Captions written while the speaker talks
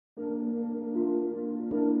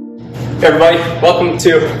Hey everybody, welcome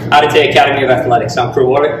to Aditya Academy of Athletics. I'm Crew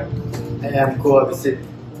Warwick. And I'm cool.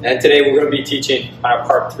 And today we're going to be teaching on our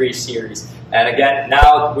Part 3 series. And again,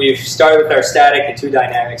 now we've started with our static and 2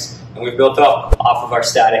 dynamics, and we've built up off of our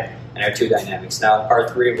static and our 2 dynamics. Now in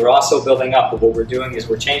Part 3, we're also building up, but what we're doing is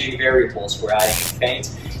we're changing variables. We're adding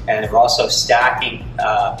feints, and we're also stacking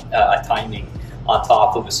a timing on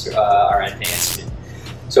top of our advancement.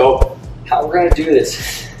 So how we're going to do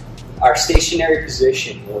this, our stationary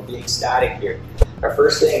position, we're being static here. Our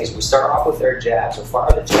first thing is we start off with our jab. So fire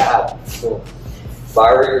the jab, so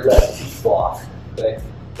fire your left teep off. Okay.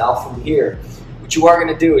 Now from here, what you are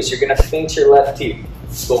going to do is you're going to feint your left teep.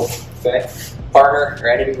 So, okay, partner or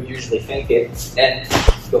enemy would usually feint it, and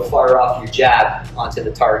you'll fire off your jab onto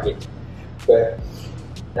the target. Okay.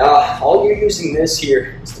 Now, all you're using this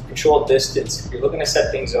here is to control distance. If you're looking to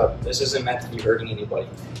set things up, this isn't meant to be hurting anybody.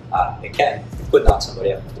 It can put on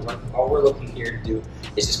somebody up. All we're looking here to do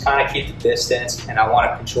is just kind of keep the distance, and I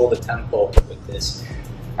want to control the tempo with this.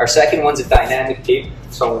 Our second one's a dynamic teep.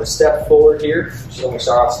 So I'm going to step forward here. So I'm going to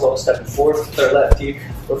start off slow, stepping forward with our left teep.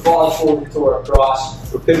 We're falling forward into our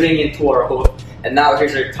cross. We're pivoting into our hook. And now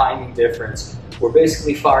here's our timing difference. We're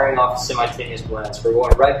basically firing off a simultaneous blends. We're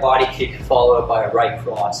going right body kick followed by a right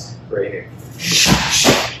cross right here.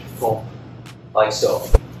 Boom. Like so.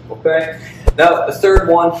 Okay? Now the third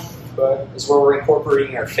one is where we're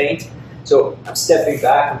incorporating our feint. So I'm stepping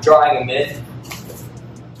back, I'm drawing them in.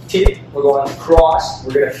 Teep, we're going cross,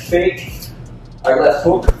 we're going to fake our left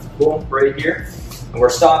hook, boom, right here. And we're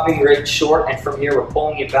stopping right short, and from here we're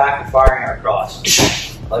pulling it back and firing our cross.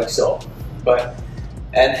 Like so. Okay?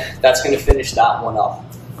 And that's going to finish that one up.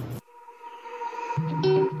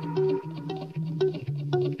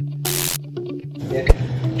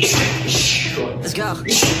 Let's go.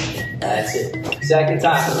 That's it. Second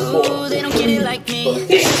time. Ooh, they don't get it like me. Ooh,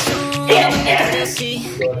 I'ma make it they'll see.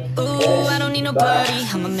 Ooh, I don't need nobody.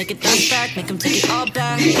 I'ma make it bounce back, make them take it all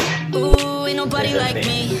back. Ooh, ain't nobody like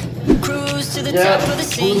me. Cruise to the top of the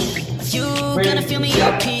sea. You gonna feel me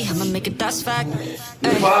up key. I'ma make it, that's fact.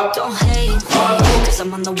 Ay, don't hate, cause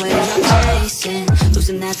I'm on the way, I'm chasing.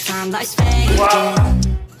 Losing that time, life's fading.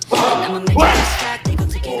 I'ma make it, that's fact. They gon'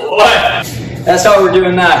 take it all back. That's how we're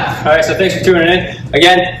doing that. Alright, so thanks for tuning in.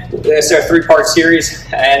 Again, this is our 3-part series,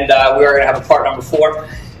 and we are going to have a part number 4.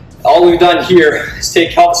 All we've done here is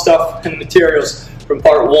take all the stuff and materials from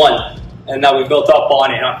part 1, and now we built up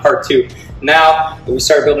on it on part 2. Now, we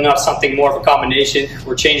start building up something more of a combination.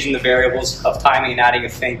 We're changing the variables of timing and adding a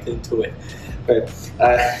feint into it. Okay.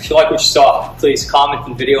 If you like what you saw, please comment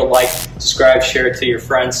the video, like, subscribe, share it to your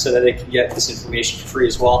friends so that they can get this information for free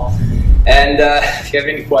as well. And if you have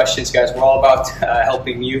any questions, guys, we're all about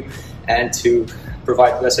helping you and to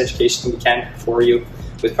provide the best education we can for you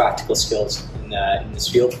with practical skills in this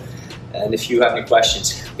field. And if you have any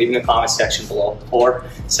questions, leave in the comment section below or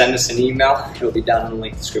send us an email. It will be down in the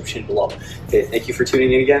link description below. Okay, thank you for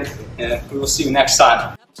tuning in again, and we will see you next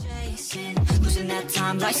time.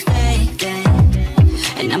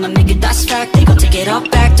 And I'ma make it, that's fact. They gon' take it all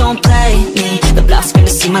back, don't play me. The block's gonna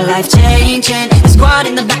see my life changing. The squad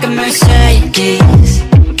in the back of Mercedes.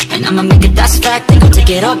 And I'ma make it, that's fact. They gon' take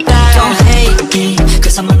it all back, don't hate me,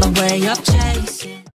 cause I'm on the way up chasing.